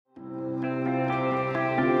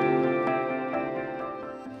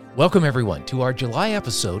Welcome, everyone, to our July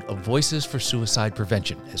episode of Voices for Suicide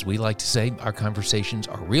Prevention. As we like to say, our conversations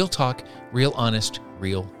are real talk, real honest,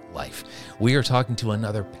 real life. We are talking to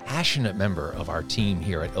another passionate member of our team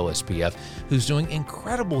here at OSPF who's doing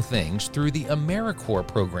incredible things through the Americorps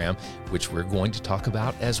program, which we're going to talk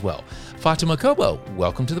about as well. Fatimah Kobo,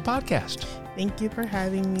 welcome to the podcast. Thank you for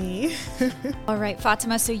having me. All right,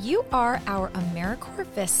 Fatimah, so you are our Americorps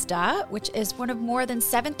Vista, which is one of more than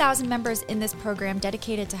 7,000 members in this program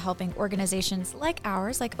dedicated to helping organizations like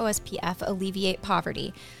ours, like OSPF, alleviate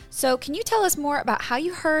poverty. So can you tell us more about how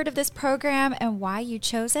you heard of this program and why you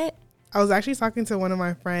chose it? I was actually talking to one of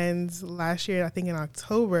my friends last year, I think in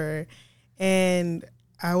October, and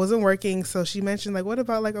I wasn't working, so she mentioned, like, what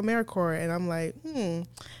about, like, Americorps? And I'm like,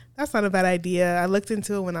 that's not a bad idea. I looked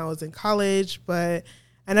into it when I was in college, but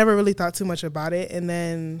I never really thought too much about it. And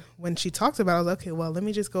then when she talked about it, I was like, okay, well, let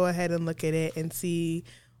me just go ahead and look at it and see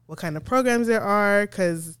what kind of programs there are,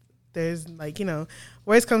 because there's, like, you know,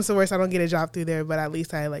 worst comes to worst, I don't get a job through there, but at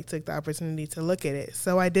least I, like, took the opportunity to look at it.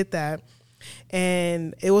 So I did that.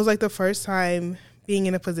 And it was, like, the first time being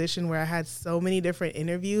in a position where I had so many different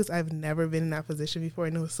interviews. I've never been in that position before,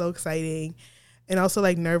 and it was so exciting. And also,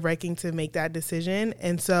 like, nerve-wracking to make that decision.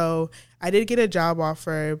 And so I did get a job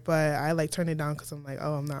offer, but I, like, turned it down because I'm like,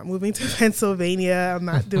 oh, I'm not moving to Pennsylvania. I'm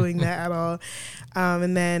not doing that at all.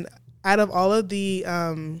 And then out of all of the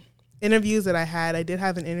interviews that I had, I did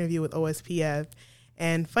have an interview with OSPF.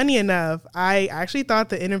 And funny enough, I actually thought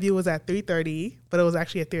the interview was at 3:30, but it was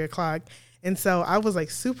actually at 3 o'clock. And so I was, like,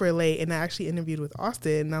 super late, and I actually interviewed with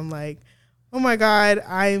Austin. And I'm like, oh my God,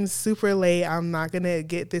 I'm super late. I'm not going to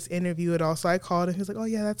get this interview at all. So I called and he was like, oh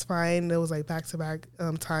yeah, that's fine. It was like back-to-back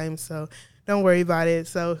times, so don't worry about it.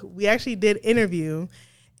 So we actually did interview.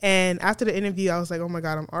 And after the interview, I was like, oh my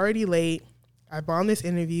God, I'm already late. I bombed this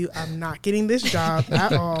interview. I'm not getting this job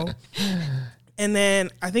at all. And then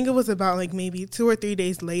I think it was about like maybe 2 or 3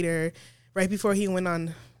 days later, right before he went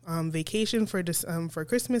on vacation for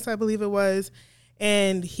Christmas, I believe it was.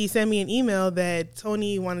 And he sent me an email that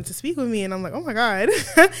Tony wanted to speak with me. And I'm like, oh, my God,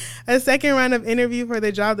 a second round of interview for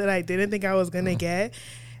the job that I didn't think I was going to get.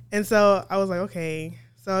 And so I was like, okay.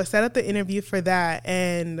 So I set up the interview for that.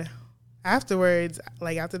 And afterwards,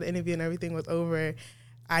 like after the interview and everything was over,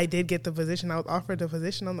 I did get the position. I was offered the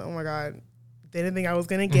position. I'm like, oh, my God, didn't think I was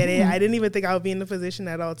going to get it. I didn't even think I would be in the position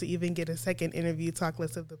at all to even get a second interview, talk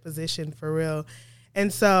less of the position for real.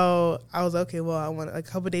 And so I was okay, well, I want a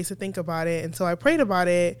couple of days to think about it. And so I prayed about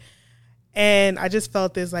it, and I just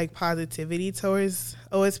felt this like positivity towards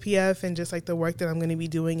OSPF and just like the work that I'm going to be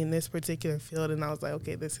doing in this particular field. And I was like,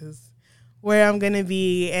 okay, this is where I'm going to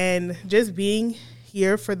be. And just being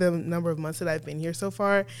here for the number of months that I've been here so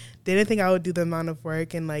far, didn't think I would do the amount of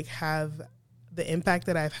work and like have the impact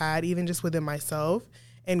that I've had, even just within myself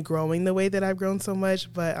and growing the way that I've grown so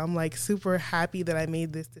much. But I'm like super happy that I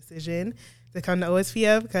made this decision to come to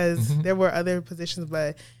OSPF, because there were other positions,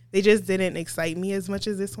 but they just didn't excite me as much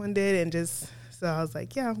as this one did. And just, so I was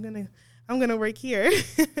like, yeah, I'm going to work here.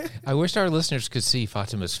 I wish our listeners could see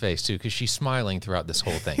Fatimah's face too, because she's smiling throughout this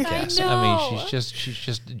whole thing, Cass. I know. I mean,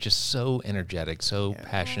 she's just so energetic, so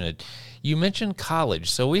passionate. You mentioned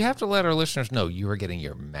college, so we have to let our listeners know you are getting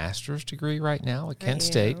your master's degree right now at Kent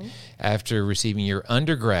State after receiving your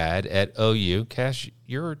undergrad at OU. Cass,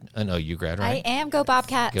 you're an OU grad, right? I am. Go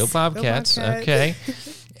Bobcats. Go Bobcats. Okay.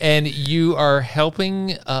 And you are helping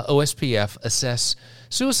OSPF assess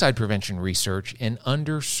suicide prevention research in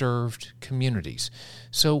underserved communities.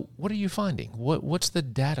 So what are you finding? What's the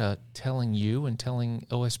data telling you and telling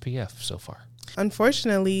OSPF so far?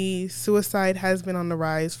 Unfortunately, suicide has been on the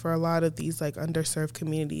rise for a lot of these like underserved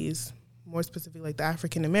communities, more specifically like the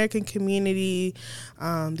African American community,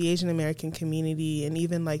 the Asian American community, and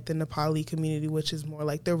even like the Nepali community, which is more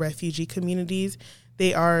like the refugee communities.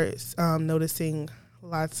 They are noticing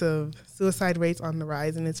lots of suicide rates on the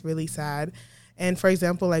rise, and it's really sad. And for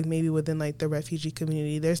example, like maybe within like the refugee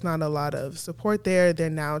community, there's not a lot of support there. They're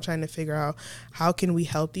now trying to figure out how can we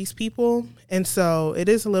help these people. And so it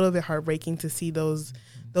is a little bit heartbreaking to see those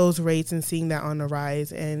rates and seeing that on the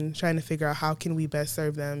rise and trying to figure out how can we best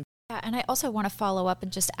serve them. Yeah, and I also want to follow up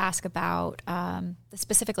and just ask about the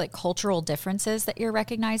specific like cultural differences that you're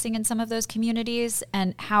recognizing in some of those communities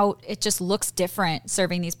and how it just looks different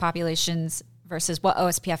serving these populations versus what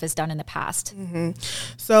OSPF has done in the past.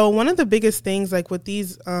 So one of the biggest things like with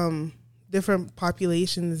these different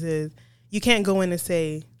populations is you can't go in and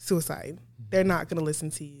say suicide. They're not going to listen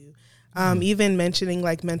to you. Even mentioning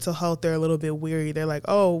like mental health, they're a little bit weary. They're like,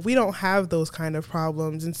 oh, we don't have those kind of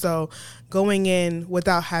problems. And so going in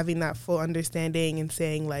without having that full understanding and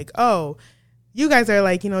saying like, oh, you guys are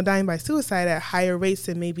like, dying by suicide at higher rates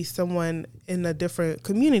than maybe someone in a different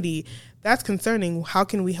community. That's concerning. How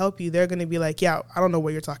can we help you? They're going to be like, yeah, I don't know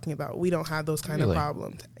what you're talking about. We don't have those kind of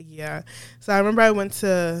problems. Yeah. So I remember I went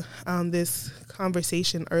to this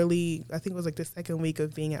conversation early, I think it was like the second week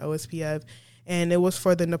of being at OSPF, and it was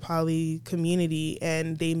for the Nepali community,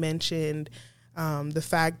 and they mentioned the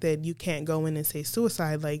fact that you can't go in and say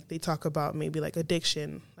suicide. Like, they talk about maybe like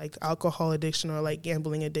addiction, like alcohol addiction or like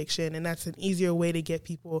gambling addiction, and that's an easier way to get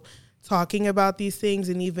people talking about these things.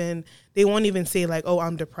 And even they won't even say like, oh,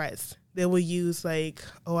 I'm depressed. They will use like,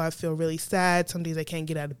 oh, I feel really sad. Some days I can't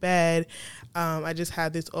get out of bed. I just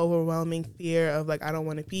have this overwhelming fear of like, I don't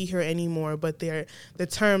want to be here anymore. But the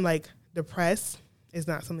term like depressed is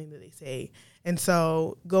not something that they say. And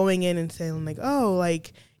so going in and saying like, oh,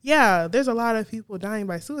 like, yeah, there's a lot of people dying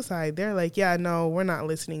by suicide. They're like, yeah, no, we're not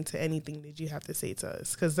listening to anything that you have to say to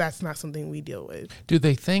us, because that's not something we deal with. Do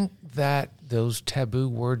they think that those taboo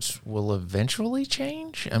words will eventually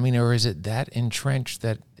change? I mean, or is it that entrenched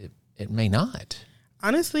that it may not?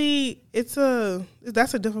 Honestly, that's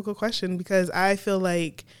a difficult question, because I feel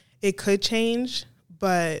like it could change,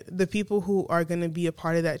 but the people who are going to be a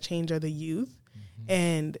part of that change are the youth.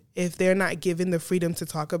 And if they're not given the freedom to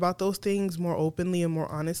talk about those things more openly and more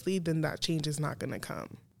honestly, then that change is not going to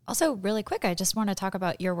come. Also, really quick, I just want to talk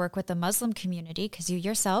about your work with the Muslim community, because you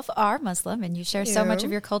yourself are Muslim and you share so much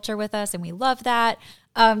of your culture with us, and we love that.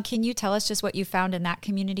 Can you tell us just what you found in that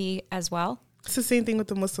community as well? It's the same thing with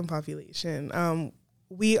the Muslim population.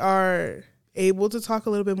 We are able to talk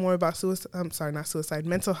a little bit more about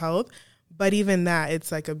mental health. But even that, it's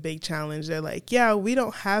like a big challenge. They're like, yeah, we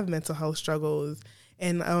don't have mental health struggles,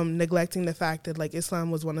 and neglecting the fact that like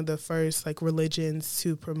Islam was one of the first like religions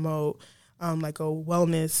to promote like a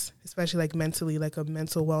wellness, especially like mentally, like a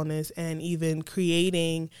mental wellness, and even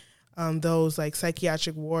creating those like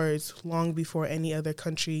psychiatric wards long before any other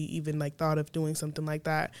country even like thought of doing something like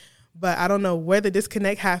that. But I don't know where the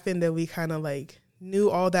disconnect happened, that we kind of like knew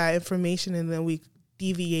all that information and then we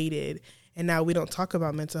deviated. And now we don't talk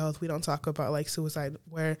about mental health. We don't talk about like suicide,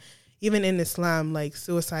 where even in Islam, like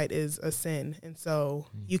suicide is a sin. And so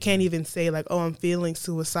you can't even say like, oh, I'm feeling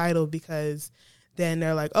suicidal, because then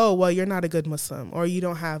they're like, oh, well, you're not a good Muslim, or you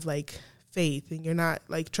don't have like faith and you're not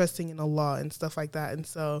like trusting in Allah and stuff like that. And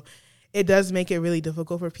so it does make it really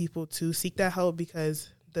difficult for people to seek that help, because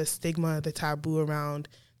the stigma, the taboo around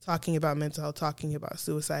talking about mental health, talking about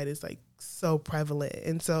suicide is like so prevalent.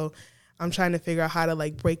 And so I'm trying to figure out how to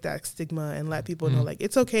like break that stigma and let people know like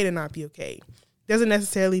it's okay to not be okay. Doesn't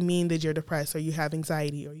necessarily mean that you're depressed or you have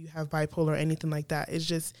anxiety or you have bipolar or anything like that. It's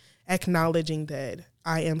just acknowledging that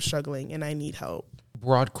I am struggling and I need help.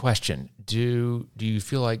 Broad question. Do you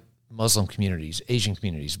feel like Muslim communities, Asian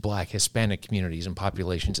communities, Black, Hispanic communities and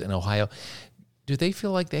populations in Ohio, do they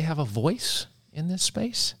feel like they have a voice in this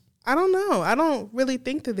space? I don't know. I don't really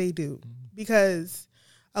think that they do, because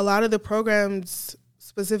a lot of the programs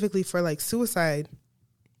specifically for like suicide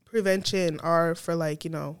prevention are for like,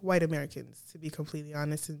 white Americans, to be completely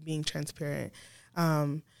honest and being transparent.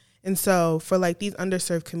 And so for like these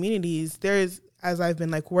underserved communities, as I've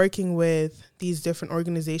been like working with these different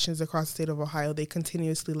organizations across the state of Ohio, they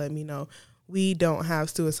continuously let me know we don't have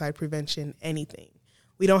suicide prevention anything.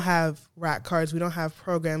 We don't have RAC cards. We don't have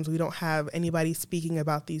programs. We don't have anybody speaking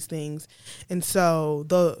about these things. And so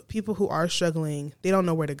the people who are struggling, they don't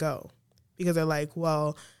know where to go, because they're like,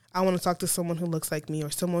 well, I want to talk to someone who looks like me,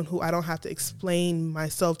 or someone who I don't have to explain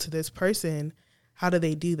myself to this person. How do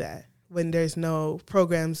they do that when there's no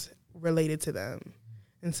programs related to them?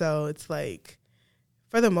 And so it's like,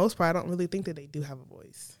 for the most part, I don't really think that they do have a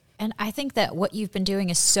voice. And I think that what you've been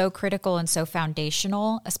doing is so critical and so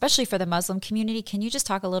foundational, especially for the Muslim community. Can you just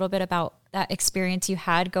talk a little bit about that experience you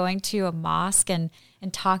had going to a mosque and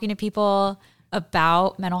talking to people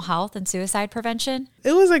about mental health and suicide prevention?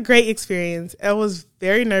 It was a great experience. I was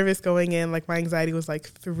very nervous going in. Like, my anxiety was like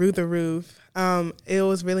through the roof. It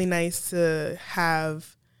was really nice to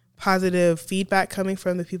have positive feedback coming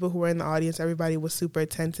from the people who were in the audience. Everybody was super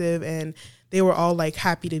attentive, and they were all like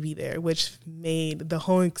happy to be there, which made the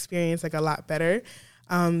whole experience like a lot better.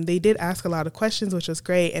 They did ask a lot of questions, which was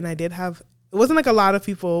great. And it wasn't like a lot of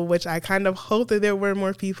people, which I kind of hoped that there were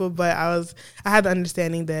more people, but I had the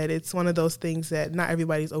understanding that it's one of those things that not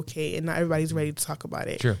everybody's okay and not everybody's ready to talk about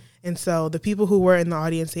it. Sure. And so the people who were in the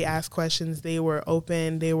audience, they asked questions, they were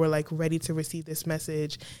open, they were like ready to receive this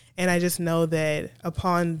message. And I just know that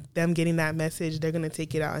upon them getting that message, they're going to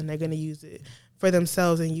take it out and they're going to use it for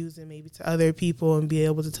themselves and use it maybe to other people and be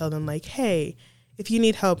able to tell them like, hey, if you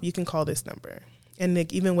need help, you can call this number. And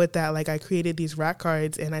like, even with that, like, I created these RAC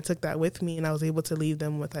cards and I took that with me, and I was able to leave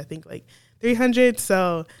them with, I think, like 300.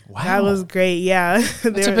 So Wow. that was great. Yeah.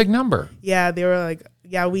 That's a big number. Yeah. They were like,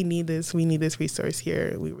 yeah, we need this. We need this resource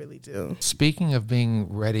here. We really do. Speaking of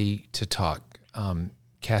being ready to talk,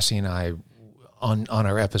 Cassie and I, on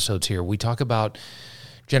our episodes here, we talk about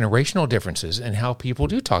generational differences and how people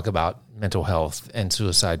do talk about mental health and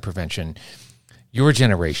suicide prevention. Your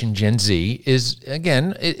generation, Gen Z, is,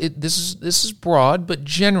 again, this is broad, but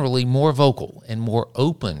generally more vocal and more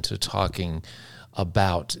open to talking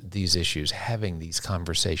about these issues, having these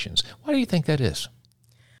conversations. Why do you think that is?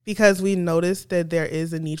 Because we noticed that there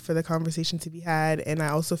is a need for the conversation to be had. And I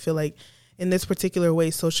also feel like in this particular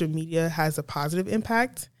way, social media has a positive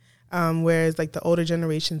impact. Whereas like the older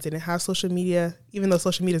generations didn't have social media, even though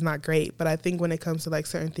social media is not great. But I think when it comes to like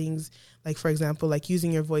certain things, like for example, like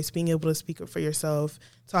using your voice, being able to speak up for yourself,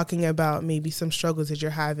 talking about maybe some struggles that you're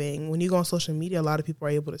having. When you go on social media, a lot of people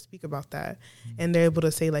are able to speak about that. Mm-hmm. And they're able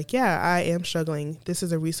to say like, yeah, I am struggling. This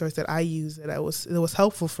is a resource that I use that it was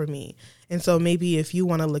helpful for me. And so maybe if you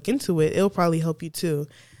want to look into it, it'll probably help you too.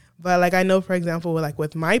 But like I know, for example,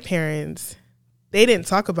 with my parents, they didn't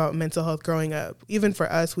talk about mental health growing up. Even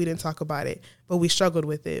for us, we didn't talk about it, but we struggled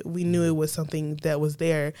with it. We knew it was something that was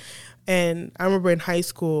there. And I remember in high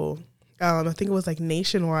school, I think it was like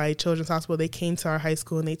Nationwide Children's Hospital, they came to our high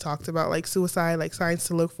school and they talked about like suicide, like signs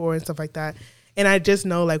to look for and stuff like that. And I just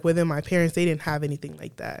know like within my parents, they didn't have anything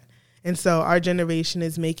like that. And so our generation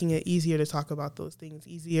is making it easier to talk about those things,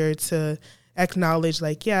 easier to acknowledge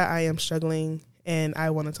like, yeah, I am struggling and I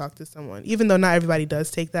want to talk to someone, even though not everybody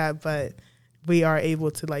does take that, but we are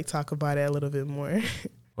able to like talk about it a little bit more.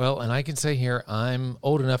 Well, and I can say here, I'm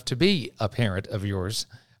old enough to be a parent of yours,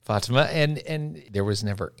 Fatimah, and there was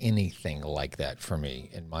never anything like that for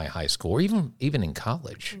me in my high school or even in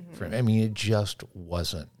college. Mm-hmm. I mean, it just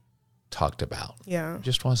wasn't talked about. Yeah. It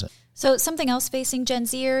just wasn't. So something else facing Gen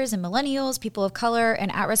Zers and millennials, people of color,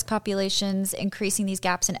 and at-risk populations, increasing these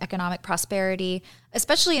gaps in economic prosperity,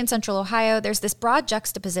 especially in Central Ohio, there's this broad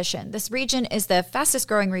juxtaposition. This region is the fastest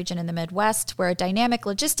growing region in the Midwest. We're a dynamic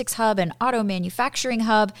logistics hub and auto manufacturing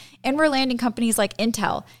hub, and we're landing companies like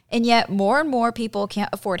Intel. And yet more and more people can't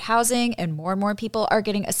afford housing, and more people are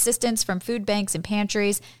getting assistance from food banks and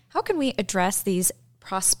pantries. How can we address these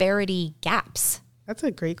prosperity gaps? That's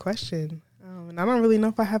a great question. And I don't really know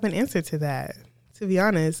if I have an answer to that, to be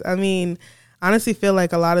honest. I mean, I honestly feel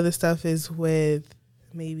like a lot of the stuff is with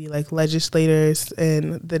maybe like legislators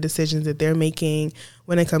and the decisions that they're making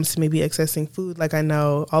when it comes to maybe accessing food. Like I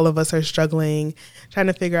know all of us are struggling, trying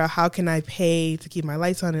to figure out how can I pay to keep my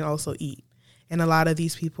lights on and also eat. And a lot of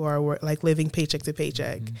these people are like living paycheck to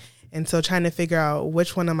paycheck. Mm-hmm. And so trying to figure out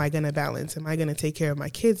which one am I going to balance? Am I going to take care of my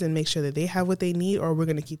kids and make sure that they have what they need, or we're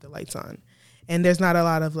going to keep the lights on? And there's not a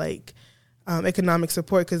lot of like economic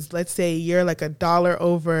support, because let's say you're like $1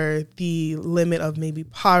 over the limit of maybe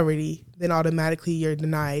poverty, then automatically you're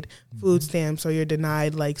denied food stamps or you're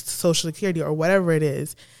denied like Social Security or whatever it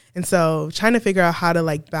is. And so trying to figure out how to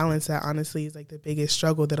like balance that honestly is like the biggest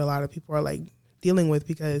struggle that a lot of people are like dealing with,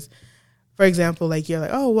 because for example, like you're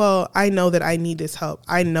like, oh, well, I know that I need this help.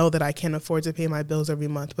 I know that I can't afford to pay my bills every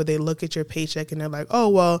month, but they look at your paycheck and they're like, oh,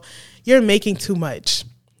 well, you're making too much.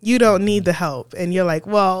 You don't need the help. And you're like,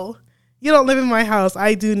 well, you don't live in my house.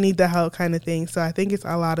 I do need the help kind of thing. So I think it's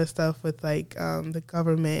a lot of stuff with like the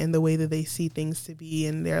government and the way that they see things to be.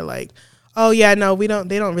 And they're like, oh, yeah, no,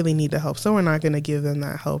 they don't really need the help. So we're not going to give them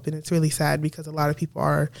that help. And it's really sad because a lot of people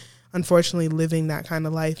are unfortunately living that kind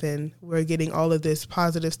of life. And we're getting all of this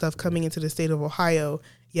positive stuff coming into the state of Ohio,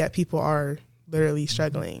 yet people are literally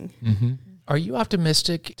struggling. Mm-hmm. Are you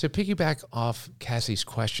optimistic? To piggyback off Cassie's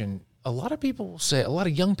question, a lot of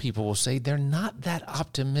young people will say they're not that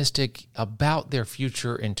optimistic about their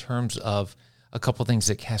future in terms of a couple of things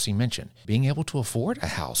that Cassie mentioned. Being able to afford a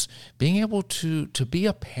house, being able to be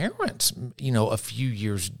a parent, a few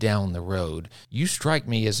years down the road. You strike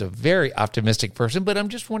me as a very optimistic person, but I'm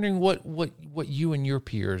just wondering what you and your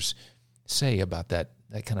peers say about that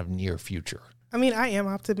kind of near future. I mean, I am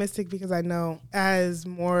optimistic because I know as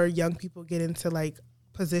more young people get into like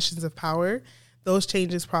positions of power, those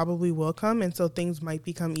changes probably will come. And so things might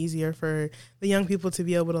become easier for the young people to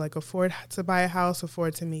be able to like afford to buy a house,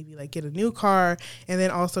 afford to maybe like get a new car, and then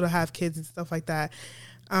also to have kids and stuff like that.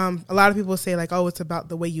 A lot of people say like, oh, it's about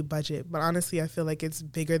the way you budget. But honestly, I feel like it's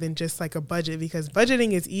bigger than just like a budget, because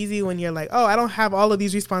budgeting is easy when you're like, oh, I don't have all of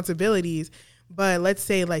these responsibilities. But let's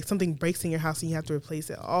say like something breaks in your house and you have to replace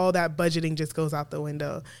it. All that budgeting just goes out the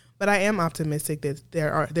window. But I am optimistic that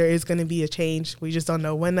there is going to be a change. We just don't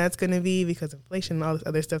know when that's going to be, because inflation and all this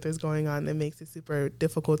other stuff that's going on that makes it super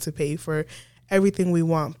difficult to pay for everything we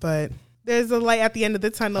want. But there's a light at the end of the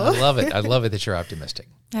tunnel. I love it. I love it that you're optimistic.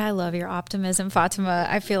 I love your optimism, Fatimah.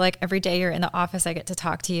 I feel like every day you're in the office, I get to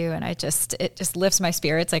talk to you, and it just lifts my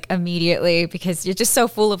spirits like immediately, because you're just so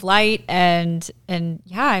full of light and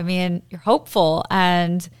yeah, I mean, you're hopeful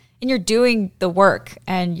and you're doing the work,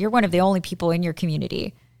 and you're one of the only people in your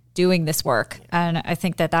community doing this work. And I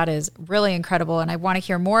think that is really incredible. And I want to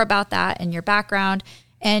hear more about that and your background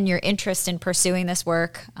and your interest in pursuing this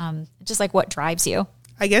work. Just like what drives you.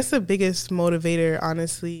 I guess the biggest motivator,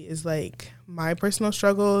 honestly, is like my personal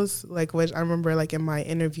struggles, like which I remember like in my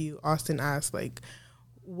interview, Austin asked like,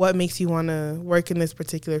 what makes you want to work in this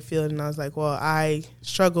particular field? And I was like, well, I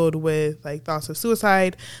struggled with like thoughts of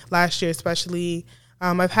suicide last year, especially.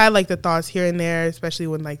 I've had like the thoughts here and there, especially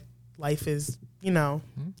when like life is,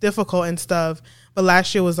 difficult and stuff. But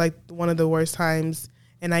last year was like one of the worst times.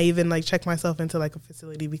 And I even like checked myself into like a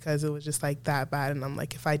facility because it was just like that bad. And I'm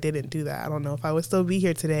like, if I didn't do that, I don't know if I would still be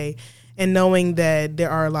here today. And knowing that there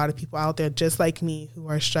are a lot of people out there just like me who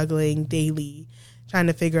are struggling daily, trying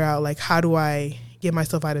to figure out like, how do I get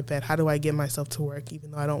myself out of bed? How do I get myself to work, even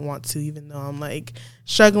though I don't want to, even though I'm like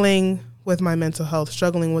struggling with my mental health,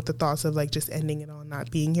 struggling with the thoughts of like just ending it all, not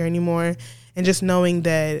being here anymore. And just knowing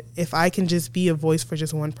that if I can just be a voice for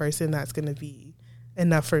just one person, that's going to be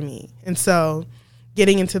enough for me. And so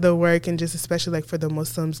getting into the work, and just especially like for the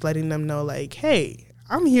Muslims, letting them know like, hey,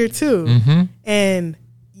 I'm here too. Mm-hmm. And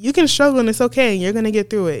you can struggle and it's okay. And you're going to get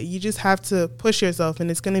through it. You just have to push yourself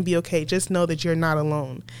and it's going to be okay. Just know that you're not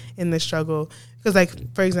alone in the struggle. Because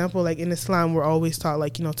like, for example, like in Islam, we're always taught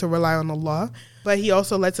like, to rely on Allah. But he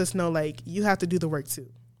also lets us know like, you have to do the work too.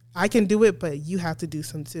 I can do it, but you have to do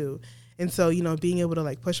some too. And so, being able to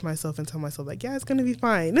like push myself and tell myself like, yeah, it's going to be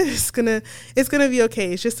fine. It's going to be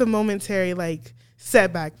okay. It's just a momentary like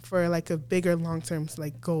setback for like a bigger long-term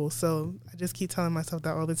like goal. So I just keep telling myself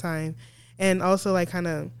that all the time. And also like kind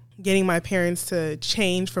of getting my parents to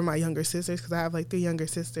change for my younger sisters, because I have like 3 younger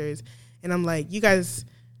sisters. And I'm like, you guys,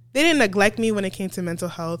 they didn't neglect me when it came to mental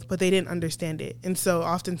health, but they didn't understand it. And so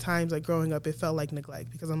oftentimes like growing up, it felt like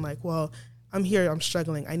neglect, because I'm like, well, I'm here, I'm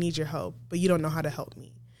struggling, I need your help, but you don't know how to help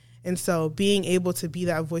me. And so being able to be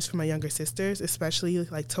that voice for my younger sisters, especially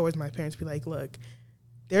like towards my parents, be like, look,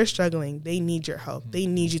 they're struggling. They need your help. They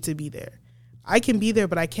need you to be there. I can be there,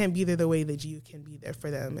 but I can't be there the way that you can be there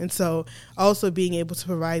for them. And so also being able to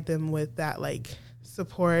provide them with that like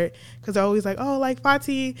support, because they're always like, oh, like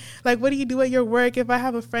Fati, like what do you do at your work? If I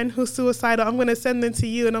have a friend who's suicidal, I'm going to send them to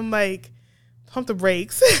you. And I'm like, pump the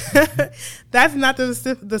brakes. That's not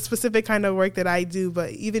the specific kind of work that I do,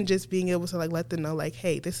 but even just being able to like let them know like,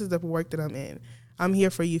 hey, this is the work that I'm in. I'm here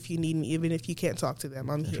for you if you need me, even if you can't talk to them,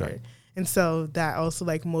 I'm here. Right. And so that also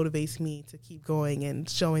like motivates me to keep going and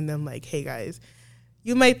showing them like, hey guys,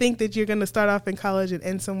 you might think that you're going to start off in college and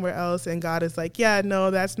end somewhere else, and God is like, yeah,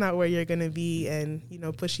 no, that's not where you're going to be, and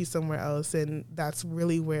push you somewhere else, and that's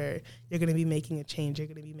really where you're going to be making a change. You're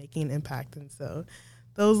going to be making an impact. And so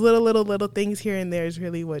those little things here and there is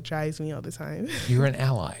really what drives me all the time. You're an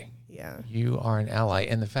ally. Yeah. You are an ally.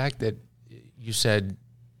 And the fact that you said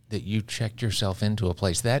that you checked yourself into a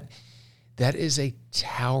place, that is a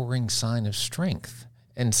towering sign of strength.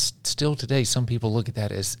 And still today, some people look at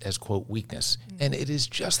that as quote, weakness. Mm-hmm. And it is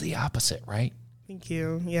just the opposite, right? Thank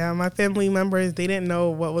you. Yeah, my family members, they didn't know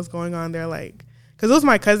what was going on. They're like, because it was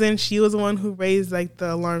my cousin. She was the one who raised like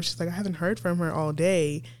the alarm. She's like, I haven't heard from her all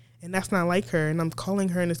day. And that's not like her. And I'm calling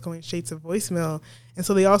her and it's going straight to voicemail. And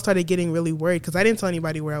so they all started getting really worried, because I didn't tell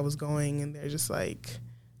anybody where I was going. And they're just like,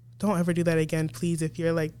 don't ever do that again, please. If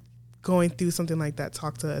you're like going through something like that,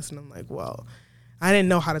 talk to us. And I'm like, well, I didn't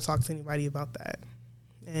know how to talk to anybody about that.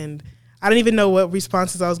 And I didn't even know what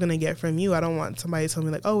responses I was going to get from you. I don't want somebody to tell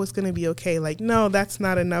me like, oh, it's going to be okay. Like, no, that's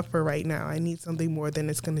not enough for right now. I need something more than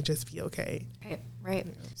it's going to just be okay. Right.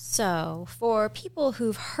 So for people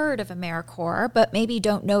who've heard of Americorps but maybe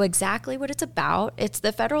don't know exactly what it's about, it's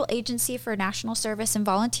the Federal Agency for National Service and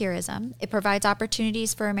Volunteerism. It provides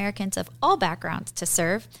opportunities for Americans of all backgrounds to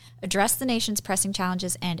serve, address the nation's pressing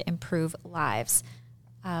challenges, and improve lives.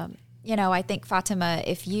 I think, Fatimah,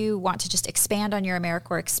 if you want to just expand on your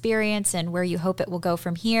Americorps experience and where you hope it will go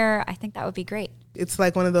from here, I think that would be great. It's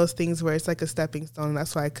like one of those things where it's like a stepping stone. And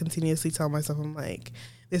that's why I continuously tell myself, I'm like,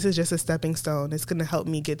 this is just a stepping stone. It's going to help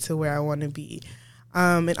me get to where I want to be.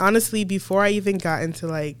 And honestly, before I even got into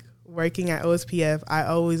like working at OSPF, I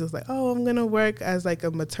always was like, oh, I'm going to work as like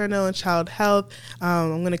a maternal and child health.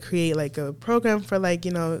 I'm going to create like a program for like,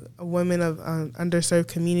 women of underserved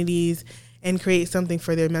communities and create something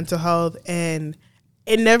for their mental health. And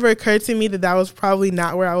it never occurred to me that was probably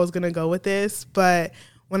not where I was going to go with this. But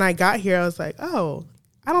when I got here, I was like, oh,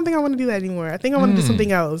 I don't think I want to do that anymore. I think I want to do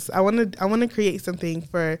something else. I want to create something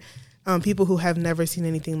for people who have never seen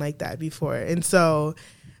anything like that before. And so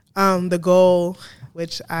the goal,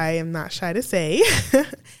 which I am not shy to say,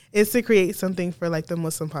 is to create something for like the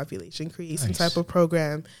Muslim population, create some type of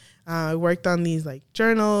program. I worked on these like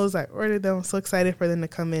journals. I ordered them. I'm so excited for them to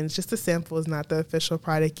come in. It's just a sample. It's not the official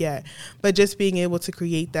product yet, but just being able to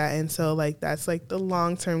create that. And so like that's like the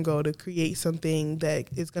long-term goal, to create something that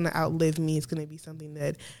is going to outlive me. It's going to be something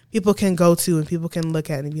that people can go to and people can look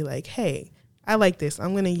at and be like, hey, I like this.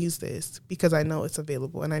 I'm going to use this because I know it's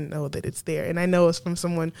available and I know that it's there. And I know it's from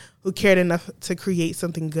someone who cared enough to create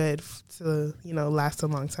something good to, you know, last a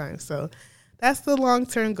long time. So that's the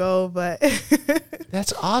long-term goal, but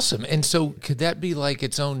that's awesome. And so could that be like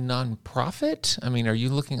its own nonprofit? I mean, are you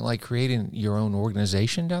looking at like creating your own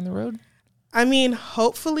organization down the road? I mean,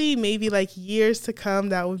 hopefully maybe like years to come,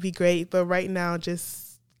 that would be great. But right now,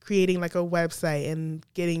 just creating like a website and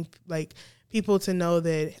getting like people to know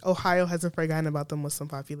that Ohio hasn't forgotten about the Muslim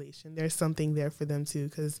population. There's something there for them too,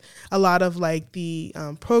 because a lot of like the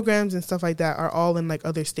programs and stuff like that are all in like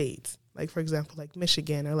other states. Like, for example, like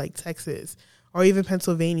Michigan or like Texas or even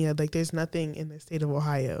Pennsylvania. Like there's nothing in the state of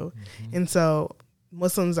Ohio. Mm-hmm. And so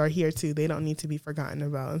Muslims are here too. They don't need to be forgotten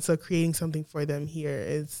about. And so creating something for them here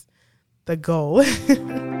is the goal.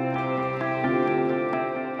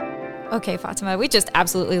 Okay, Fatimah, we just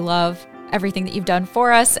absolutely love everything that you've done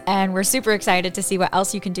for us, and we're super excited to see what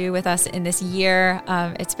else you can do with us in this year.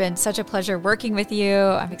 It's been such a pleasure working with you.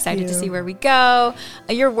 I'm excited to see where we go.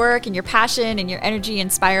 Your work and your passion and your energy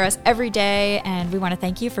inspire us every day, and we want to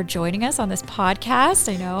thank you for joining us on this podcast.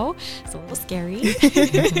 I know it's a little scary,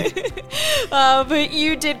 but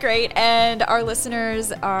you did great, and our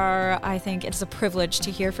listeners I think it's a privilege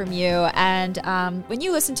to hear from you. And when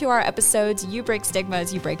you listen to our episodes, you break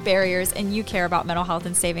stigmas, you break barriers, and you care about mental health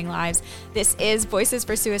and saving lives. This is Voices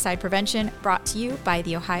for Suicide Prevention, brought to you by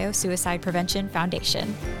the Ohio Suicide Prevention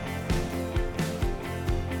Foundation.